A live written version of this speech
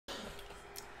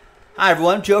Hi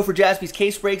everyone, Joe for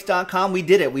JaspysCaseBreaks.com. We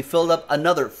did it. We filled up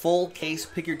another full case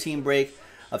pick your team break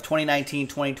of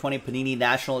 2019-2020 Panini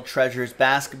National Treasures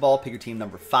Basketball. Pick your team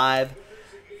number 5.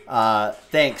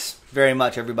 Thanks very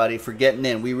much everybody for getting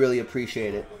in. We really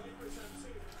appreciate it.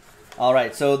 All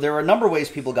right, so there were a number of ways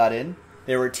people got in.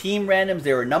 There were team randoms,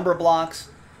 there were number blocks.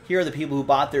 Here are the people who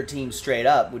bought their team straight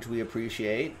up, which we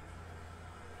appreciate.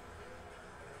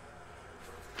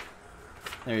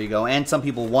 There you go. And some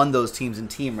people won those teams in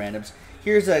team randoms.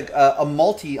 Here's a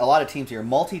lot of teams here.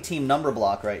 Multi-team number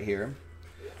block right here.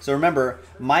 So remember,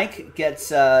 Mike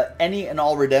gets any and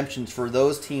all redemptions for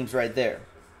those teams right there,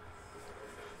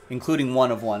 including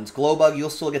one-of-ones. Glowbug, you'll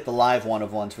still get the live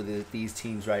one-of-ones for these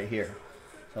teams right here.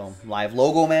 So live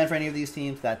logo man for any of these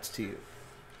teams, that's to you.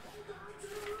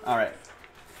 All right.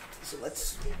 So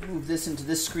let's move this into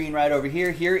this screen right over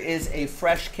here. Here is a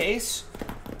fresh case.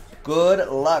 Good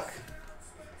luck.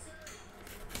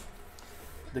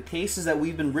 The cases that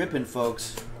we've been ripping,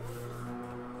 folks,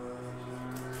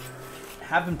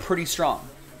 have been pretty strong.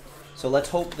 So let's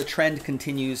hope the trend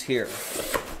continues here.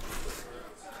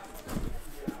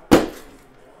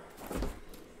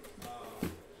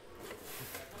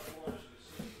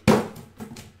 All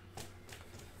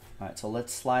right, so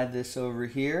let's slide this over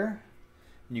here.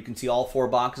 And you can see all 4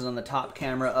 boxes on the top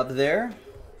camera up there.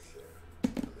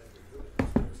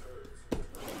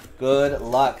 Good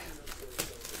luck.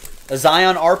 A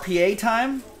Zion RPA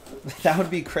time? That would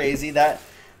be crazy. That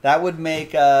would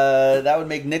make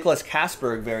Nicholas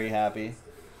Kasberg very happy.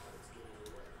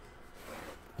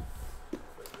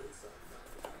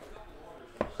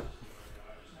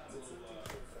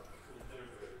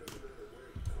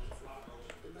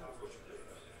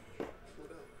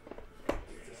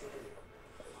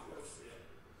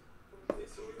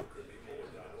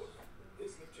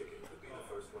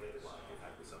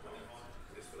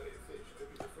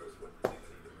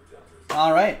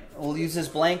 All right, we'll use this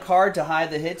blank card to hide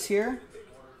the hits here.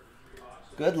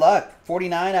 Good luck.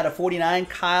 49 out of 49,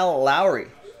 Kyle Lowry.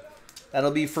 That'll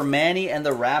be for Manny and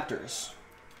the Raptors.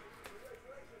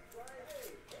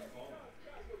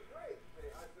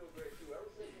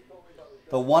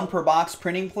 The 1 per box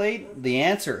printing plate, the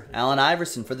answer, Allen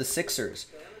Iverson for the Sixers.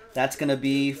 That's going to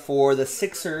be for the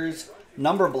Sixers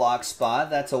number block spot.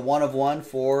 That's a 1-of-1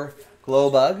 for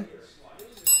Glowbug.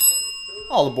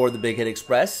 All aboard the Big Hit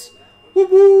Express. Whoop,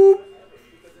 whoop.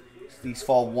 These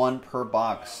fall 1 per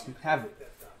box.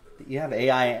 You have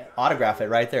AI autograph it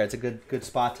right there. It's a good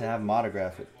spot to have him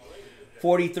autograph it.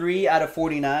 43 out of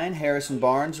 49, Harrison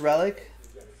Barnes relic.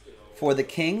 For the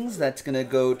Kings, that's going to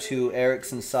go to Eric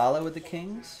Sensala with the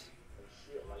Kings.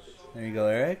 There you go,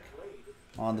 Eric.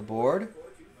 On the board.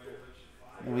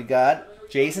 And we got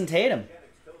Jason Tatum.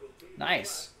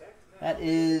 Nice. That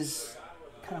is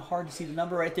kind of hard to see the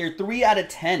number right there. 3 out of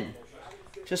 10.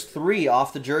 Just 3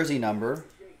 off the jersey number.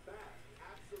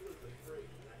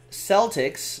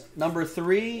 Celtics, number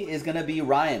 3 is going to be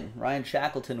Ryan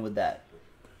Shackleton with that.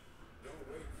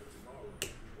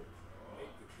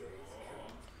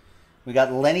 We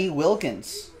got Lenny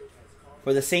Wilkins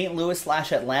for the St.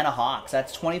 Louis/Atlanta Hawks.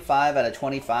 That's 25 out of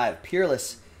 25.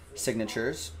 Peerless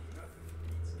signatures.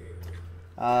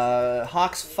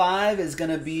 Hawks 5 is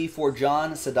going to be for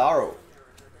John Sidaro.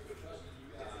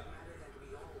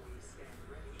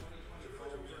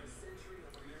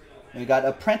 We got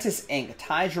Apprentice Ink,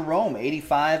 Ty Jerome,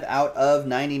 85 out of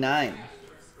 99.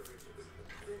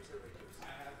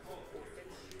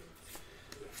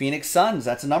 Phoenix Suns,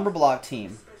 that's a number block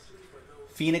team.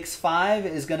 Phoenix 5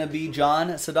 is going to be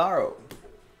John Sidaro.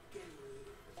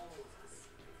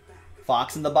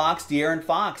 Fox in the box, De'Aaron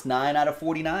Fox, 9 out of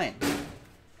 49.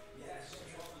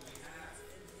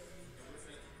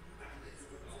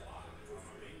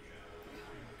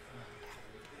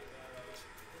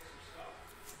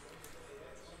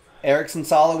 Eric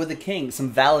Sensala with the Kings.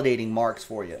 Some validating marks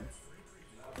for you.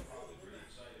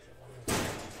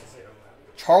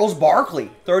 Charles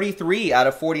Barkley, 33 out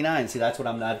of 49. See, that's what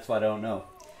I don't know.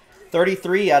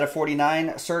 33 out of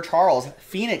 49, Sir Charles,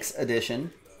 Phoenix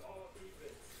edition.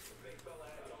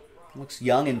 Looks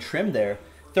young and trim there.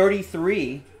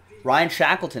 33, Ryan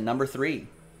Shackleton, number 3.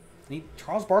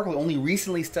 Charles Barkley only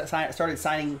recently started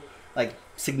signing like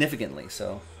significantly,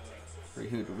 so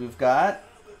we've got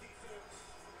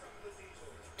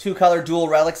 2-color dual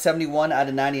relic, 71 out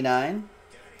of 99.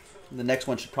 The next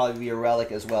one should probably be a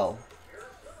relic as well,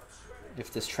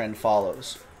 if this trend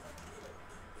follows.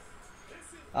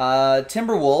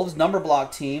 Timberwolves, number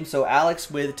block team. So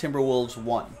Alex with Timberwolves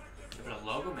 1. But a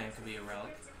logo man could be a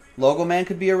relic. Logo man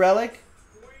could be a relic?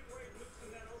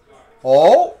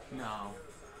 Oh! No.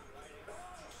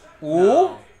 Ooh!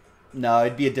 No. No,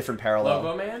 it'd be a different parallel.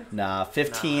 Logo Man? Nah,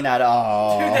 15 out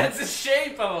of... Dude, Oh. that's the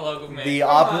shape of a Logo Man. The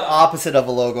opposite of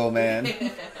a logo,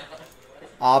 man.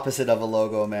 Opposite of a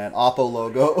logo, man. Oppo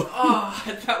logo. Oh,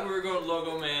 I thought we were going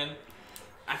Logo Man.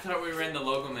 I thought we were in the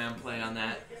Logo Man play on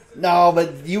that. No,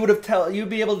 but you'd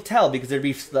be able to tell because there'd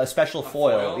be a special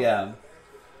foil. Yeah.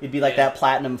 It'd be like that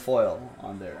platinum foil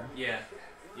on there. Yeah.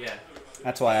 Yeah.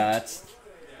 That's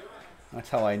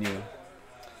how I knew.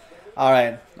 All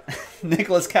right.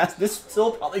 Nicholas Cast. This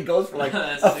still probably goes for like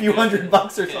a few $100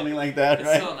 or something like that, it's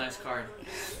right? It's still a nice card.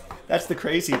 That's the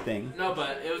crazy thing. No,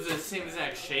 but it was the same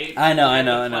exact shape. I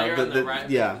know. The right,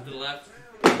 yeah. The left.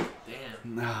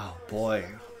 Damn. Oh, boy.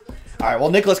 All right,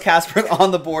 well, Nicholas Casper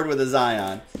on the board with a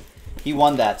Zion. He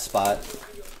won that spot.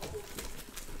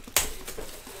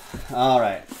 All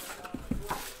right.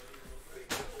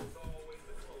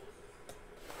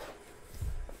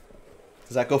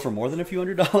 Does that go for more than a few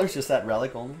 $100? Just that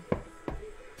relic only?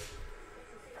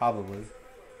 Probably.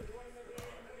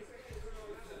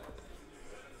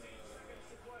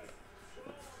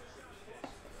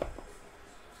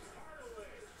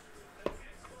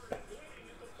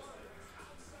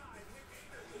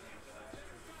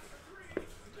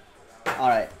 All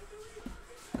right.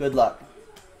 Good luck.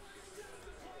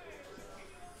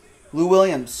 Lou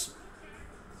Williams.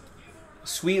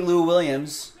 Sweet Lou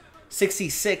Williams.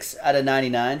 66 out of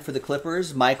 99 for the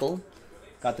Clippers. Michael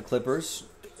got the Clippers.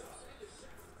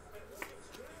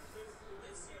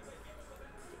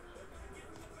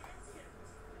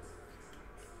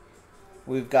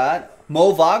 We've got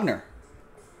Mo Wagner.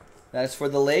 That's for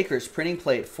the Lakers. Printing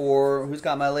plate for... Who's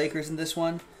got my Lakers in this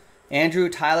one? Andrew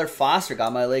Tyler Foster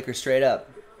got my Lakers straight up.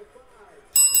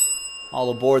 All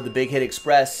aboard the Big Hit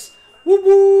Express. Whoop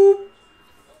whoop!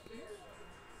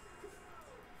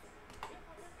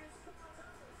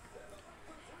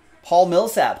 Paul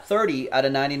Millsap, 30 out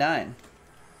of 99.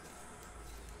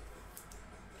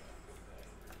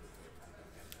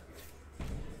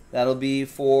 That'll be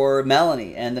for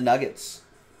Melanie and the Nuggets.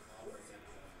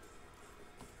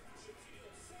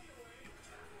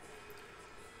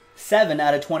 Seven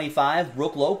out of 25,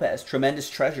 Brooke Lopez, Tremendous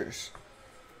Treasures.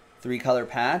 3-color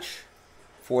patch.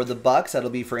 For the Bucks, that'll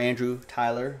be for Andrew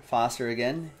Tyler Foster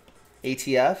again.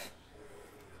 ATF.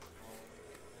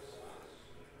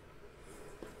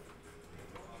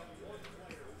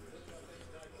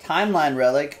 Timeline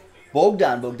relic,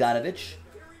 Bogdan Bogdanovic,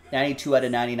 92 out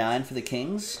of 99 for the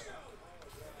Kings.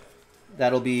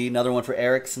 That'll be another one for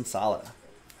Eric Sensala.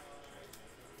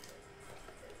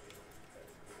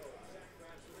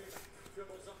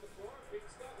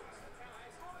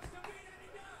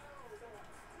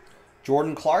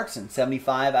 Jordan Clarkson,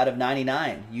 75 out of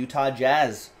 99, Utah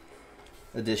Jazz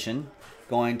edition,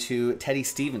 going to Teddy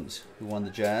Stevens, who won the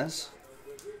Jazz.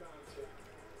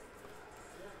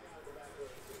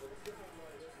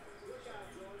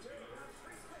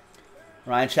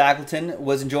 Ryan Shackleton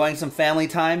was enjoying some family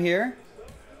time here.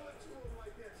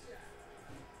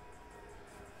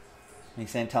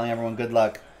 He's saying, telling everyone good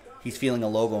luck. He's feeling a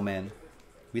logo man.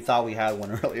 We thought we had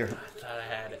one earlier. I thought I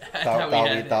had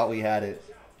it. Thought we had it.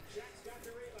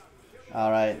 All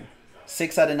right.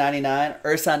 6 out of 99.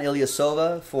 Ersan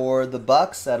Ilyasova for the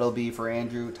Bucks. That'll be for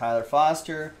Andrew Tyler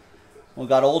Foster. We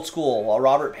got old school.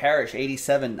 Robert Parrish,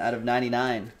 87 out of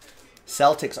 99.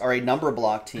 Celtics are a number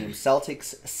block team.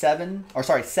 Celtics 7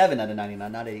 out of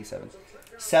 99, not 87.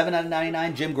 7 out of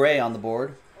 99. Jim Gray on the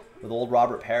board with old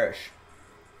Robert Parrish.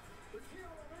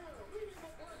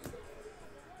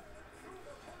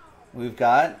 We've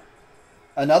got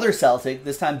another Celtic,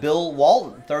 this time Bill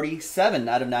Walton, 37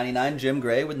 out of 99. Jim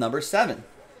Gray with number 7.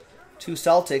 2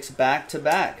 Celtics back to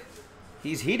back.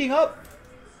 He's heating up.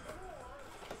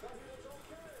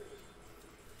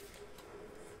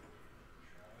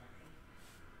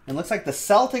 And looks like the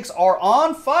Celtics are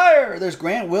on fire. There's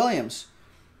Grant Williams.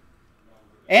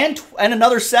 And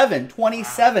another 7.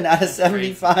 27 out of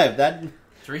 75. That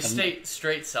 3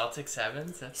 straight Celtic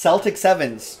 7s? Celtic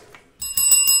 7s.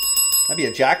 That'd be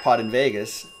a jackpot in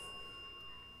Vegas.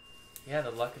 Yeah,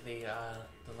 the luck of the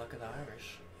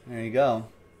Irish. There you go.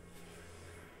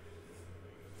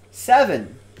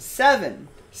 7, 7,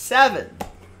 7.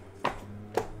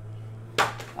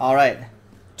 All right.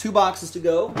 2 boxes to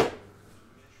go.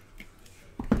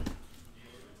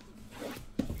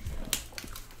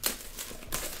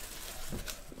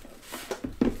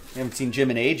 I haven't seen Jim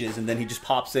in ages, and then he just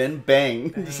pops in,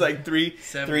 bang. It's like three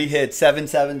hits. 7,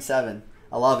 7, 7.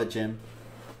 I love it, Jim.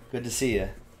 Good to see you.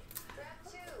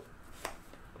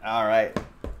 All right.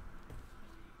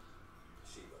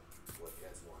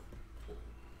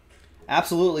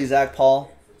 Absolutely, Zach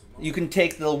Paul. You can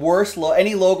take the worst.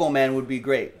 Any logo man would be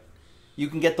great. You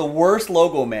can get the worst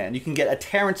logo man. You can get a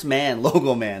Terrence Mann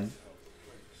logo man.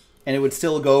 And it would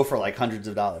still go for like hundreds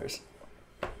of dollars.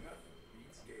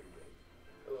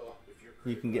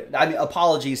 You can get, I mean,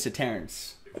 apologies to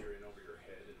Terrence.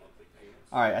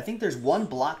 All right, I think there's one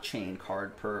blockchain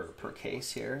card per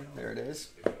case here. There it is.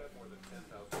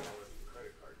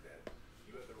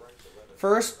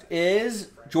 First is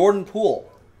Jordan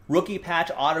Poole, rookie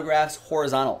patch autographs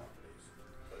horizontal.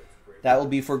 That will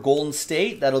be for Golden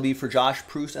State. That'll be for Josh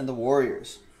Proust and the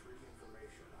Warriors.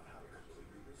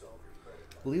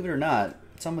 Believe it or not,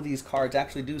 some of these cards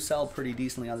actually do sell pretty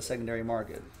decently on the secondary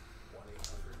market.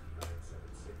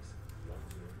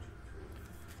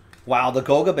 Wow, the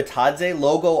Goga Bitadze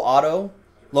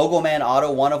Logo Man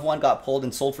Auto 1 of 1 got pulled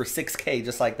and sold for $6K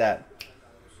just like that.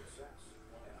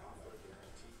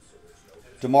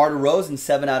 DeMar DeRozan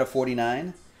 7 out of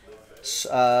 49.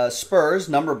 Spurs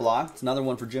number block. It's another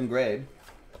one for Jim Grade.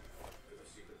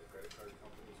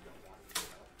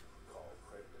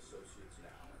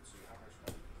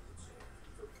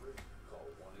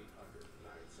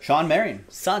 Sean Marion,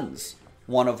 Suns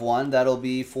 1 of 1. That'll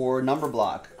be for number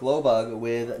block. Glowbug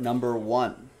with number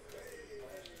 1.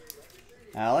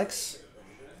 Alex,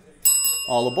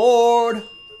 all aboard.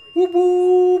 Whoop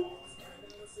whoop.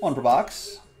 1 per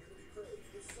box.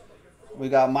 We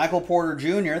got Michael Porter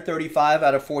Jr., 35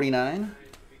 out of 49.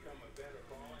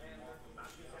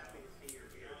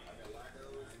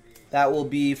 That will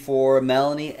be for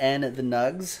Melanie and the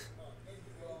Nugs.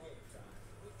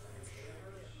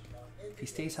 If he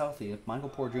stays healthy, Michael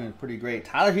Porter Jr. is pretty great.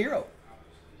 Tyler Hero,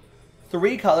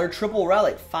 3-color triple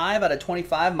relic, 5 out of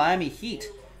 25, Miami Heat.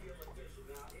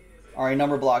 Our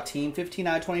number block team, 15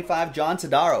 out of 25, John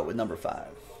Todaro with number 5.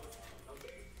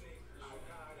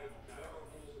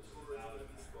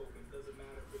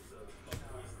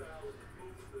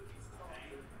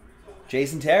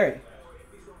 Jason Terry.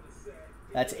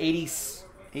 That's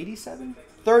 87?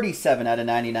 37 out of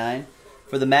 99.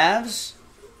 For the Mavs,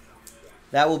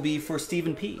 that will be for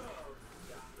Stephen P.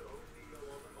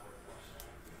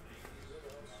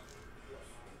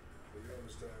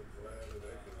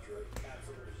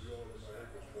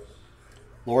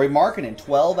 Lauri Markkanen,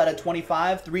 12 out of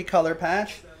 25, 3-color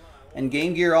patch. And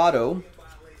Game Gear Auto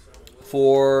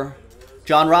for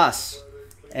John Ross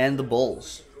and the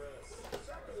Bulls.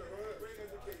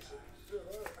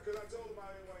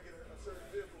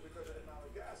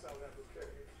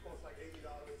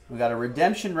 We got a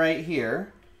redemption right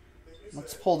here.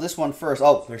 Let's pull this one first.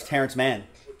 Oh, there's Terrence Mann.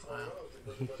 Wow.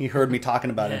 He heard me talking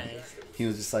about him. Nice. He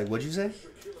was just like, "What'd you say?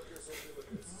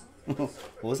 What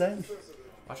was that?"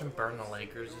 Watch him burn the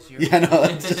Lakers this year. Yeah, no,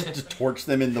 just torch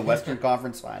them in the Western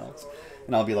Conference Finals.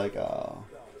 And I'll be like, "Oh,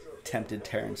 tempted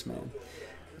Terrence Mann."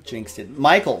 Jinxed it.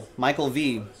 Michael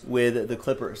V with the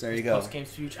Clippers. There you go. Post-game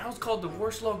speech. I was called the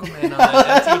worst logo man on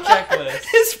that FT checklist.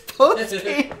 His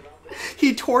post-game.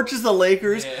 He torches the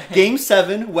Lakers. Yeah. Game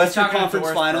 7, Western Talking to Conference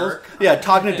Doris Finals. Burke. Yeah,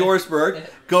 talking to Doris Burke.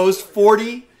 Goes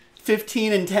 40,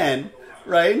 15, and 10.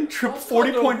 Right?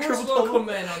 40-point triple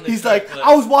double. He's like,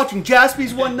 I was watching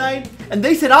Jaspy's one night, and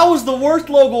they said I was the worst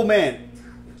logo man.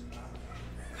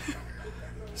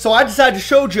 So I decided to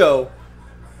show Joe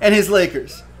and his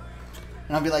Lakers.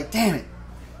 And I'll be like, damn it.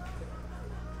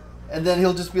 And then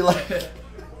he'll just be like...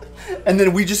 And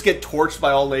then we just get torched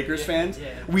by all Lakers fans. Yeah.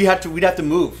 We'd have to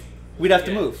move. We'd have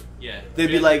to move. Yeah. They'd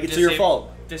be like, it's your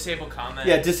fault. Disable comments.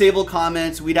 Yeah, disable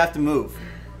comments. We'd have to move.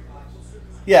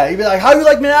 Yeah, he'd be like, how do you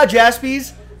like me now,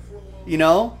 Jaspys? You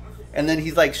know? And then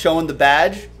he's like showing the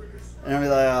badge. And I'll be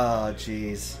like, oh,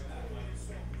 jeez.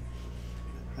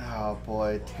 Oh,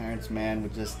 boy. Terrence Mann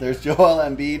would just... There's Joel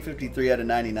Embiid, 53 out of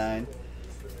 99.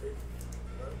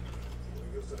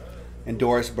 And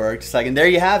Doris Burke. Just like, and there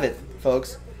you have it,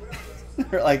 folks.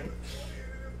 Like...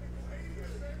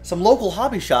 Some local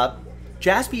hobby shop,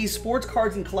 Jaspy's Sports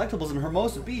Cards and Collectibles in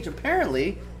Hermosa Beach,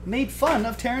 apparently made fun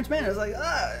of Terrence Mann. I was like,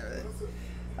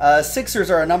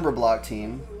 Sixers are a number block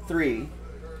team, 3.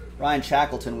 Ryan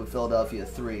Shackleton with Philadelphia,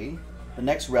 3. The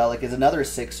next relic is another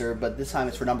Sixer, but this time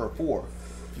it's for number 4,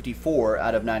 54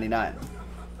 out of 99.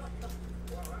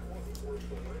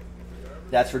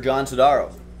 That's for John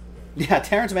Todaro. Yeah,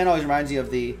 Terrence Mann always reminds me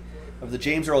of the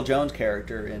James Earl Jones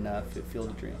character in Field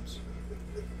of Dreams.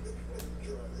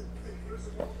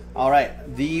 All right,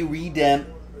 the Redem.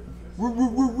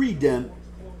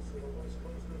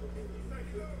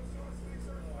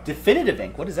 Definitive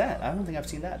ink. What is that? I don't think I've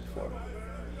seen that before.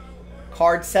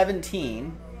 Card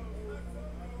 17.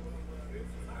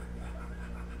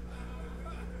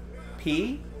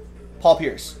 P. Paul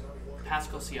Pierce.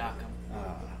 Pascal Siakam.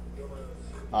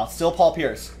 Still Paul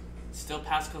Pierce. Still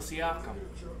Pascal Siakam.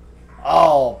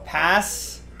 Oh,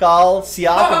 Pascal Pascal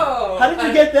Siakam. Oh, How did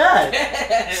you get that?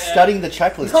 Yeah. Studying the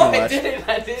checklist No, too I much. didn't.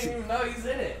 I didn't even know he's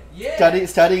in it. Yeah.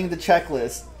 Studying the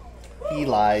checklist. He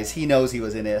lies. He knows he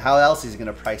was in it. How else is he going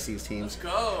to price these teams?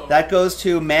 Let's go. That goes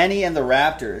to Manny and the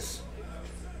Raptors.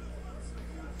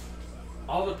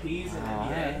 All the P's in All NBA.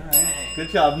 right. Dang. Good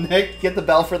job, Nick. Get the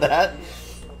bell for that.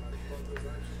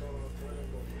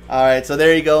 All right, so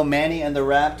there you go, Manny and the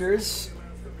Raptors.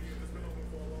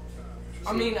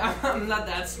 I mean, I'm not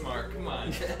that smart. Come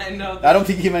on. I know. I don't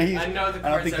think he. I know the I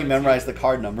don't think he 17. memorized the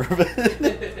card number, but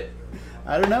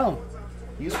I don't know.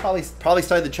 He was probably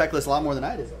studied the checklist a lot more than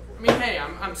I did. I mean, hey,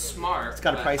 I'm smart. He's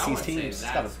got to but price I these wouldn't say teams.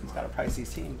 He's that got to price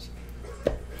these teams.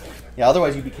 Yeah,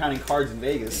 otherwise you'd be counting cards in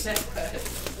Vegas. I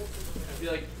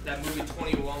feel like that movie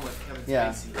 21 with Kevin Yeah.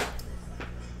 Spacey.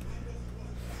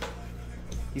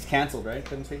 He's canceled, right?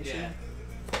 Kevin Spacey? Yeah.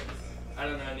 I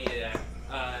don't know any of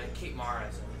that. Kate Mara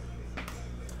is in it.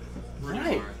 Rooney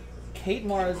Right. Mara. Kate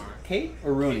Mara's. Mara. Kate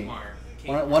or Rooney? Kate Mara. Kate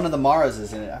One Mara. of the Maras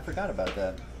is in it. I forgot about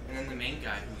that. And then the main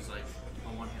guy who's like a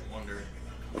one-hit wonder in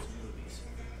those movies.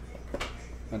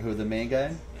 And who, the main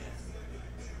guy?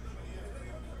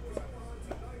 Yeah.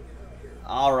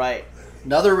 All right.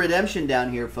 Another redemption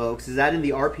down here, folks. Is that in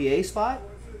the RPA spot?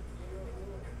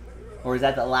 Or is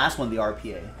that the last one, the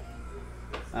RPA?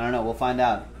 I don't know. We'll find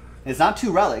out. It's not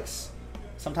 2 relics.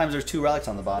 Sometimes there's 2 relics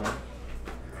on the bottom.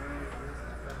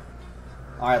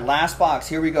 All right, last box.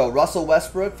 Here we go. Russell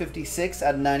Westbrook, 56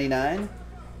 out of 99.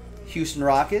 Houston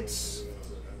Rockets.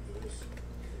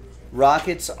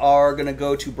 Rockets are going to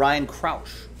go to Brian Crouch.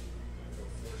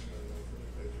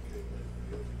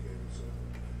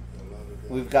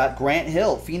 We've got Grant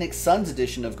Hill, Phoenix Suns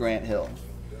edition of Grant Hill.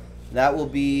 That will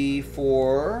be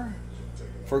for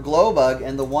Glowbug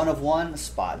and the 1 of 1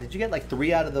 spot. Did you get like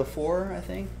 3 out of the 4, I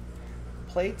think,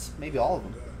 plates? Maybe all of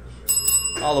them.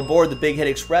 All aboard the Big Hit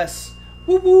Express.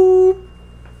 Whoop whoop.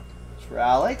 It's for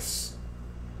Alex,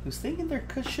 who's thinking there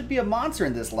should be a monster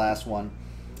in this last one.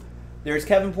 There's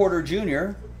Kevin Porter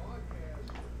Jr.,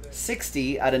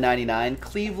 60 out of 99.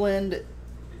 Cleveland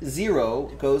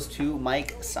 0 goes to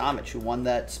Mike Samich, who won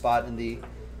that spot in the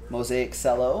Mosaic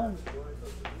Cello.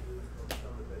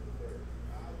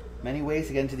 Many ways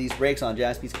to get into these breaks on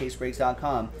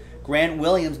jaspyscasebreaks.com. Grant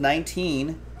Williams,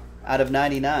 19 out of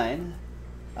 99.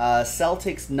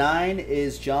 Celtics 9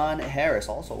 is John Harris,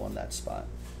 also won that spot.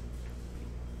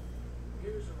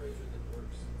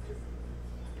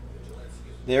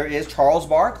 There is Charles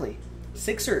Barkley,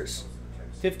 Sixers,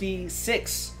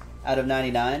 56 out of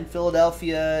 99.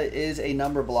 Philadelphia is a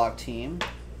number block team.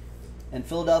 And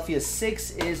Philadelphia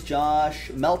 6 is Josh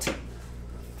Melton.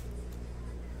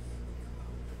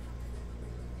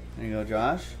 There you go,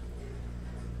 Josh.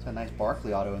 It's a nice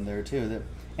Barkley auto in there, too.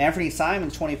 Anthony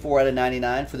Simons, 24 out of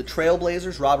 99. For the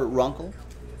Trailblazers, Robert Runkle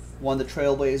won the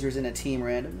Trailblazers in a team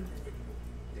random.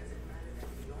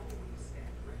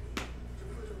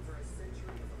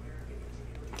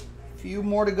 Few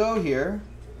more to go here.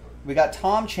 We got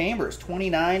Tom Chambers,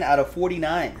 29 out of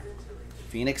 49.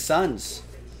 Phoenix Suns.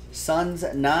 Suns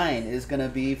 9 is going to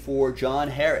be for John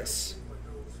Harris.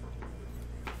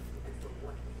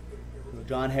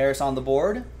 John Harris on the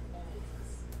board.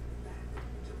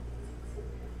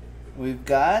 We've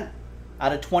got,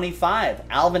 out of 25,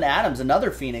 Alvin Adams, another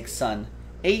Phoenix Sun.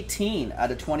 18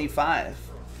 out of 25.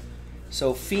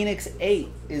 So Phoenix 8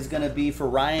 is going to be for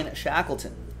Ryan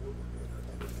Shackleton.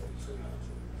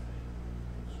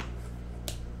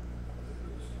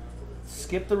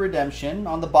 Skip the redemption.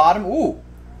 On the bottom, ooh,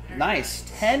 nice.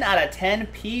 10 out of 10,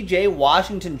 P.J.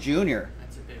 Washington Jr.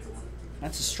 That's a big one.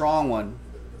 That's a strong one.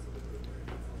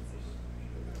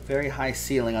 Very high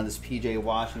ceiling on this P.J.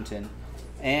 Washington.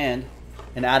 And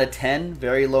an out of 10,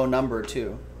 very low number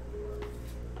too.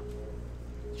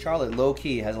 Charlotte,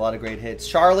 low-key, has a lot of great hits.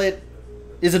 Charlotte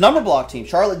is a number block team.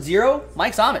 Charlotte 0,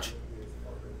 Mike Samich.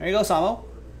 There you go, Samo.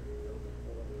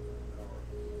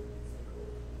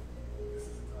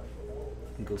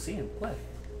 You can go see him play.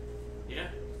 Yeah.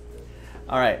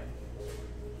 All right.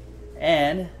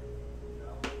 And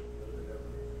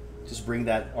just bring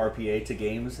that RPA to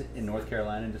games in North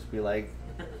Carolina and just be like,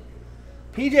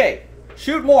 PJ,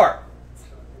 shoot more.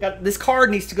 This card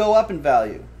needs to go up in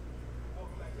value.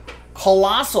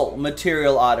 Colossal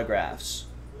material autographs.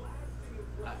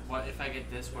 What if I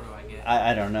get this? What do I get?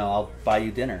 I don't know. I'll buy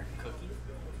you dinner. Cookie.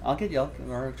 I'll get you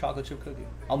or a chocolate chip cookie.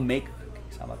 I'll make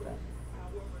cookies. How about that?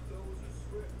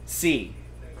 C.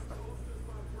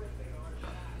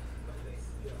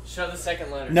 Show the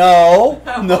second letter. No.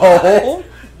 No.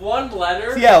 One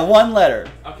letter? Yeah, one letter.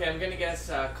 Okay, I'm gonna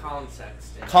guess Colin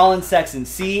Sexton. Colin Sexton.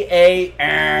 C-A.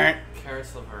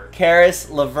 Karis LeVert. Karis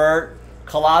LeVert.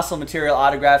 Colossal material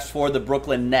autographs for the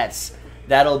Brooklyn Nets.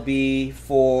 That'll be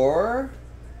for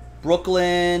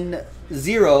Brooklyn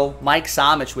 0, Mike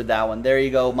Samich with that one. There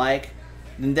you go, Mike.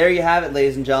 And there you have it,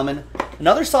 ladies and gentlemen.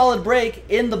 Another solid break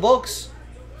in the books.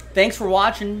 Thanks for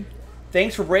watching.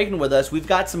 Thanks for breaking with us. We've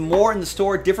got some more in the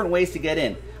store, different ways to get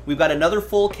in. We've got another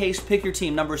full case, pick your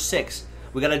team, number 6.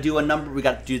 We got to do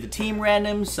the team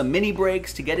randoms, some mini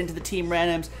breaks to get into the team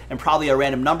randoms, and probably a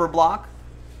random number block.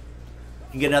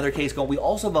 You can get another case going. We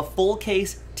also have a full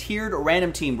case tiered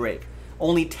random team break.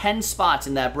 Only 10 spots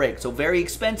in that break. So very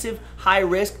expensive, high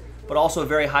risk, but also a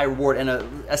very high reward and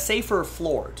a safer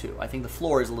floor too. I think the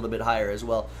floor is a little bit higher as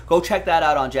well. Go check that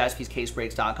out on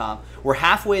jaspyscasebreaks.com. We're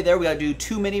halfway there. We got to do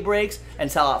 2 mini breaks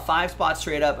and sell out 5 spots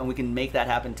straight up, and we can make that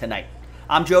happen tonight.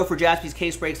 I'm Joe for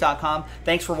jaspyscasebreaks.com.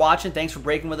 Thanks for watching. Thanks for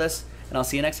breaking with us, and I'll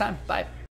see you next time. Bye.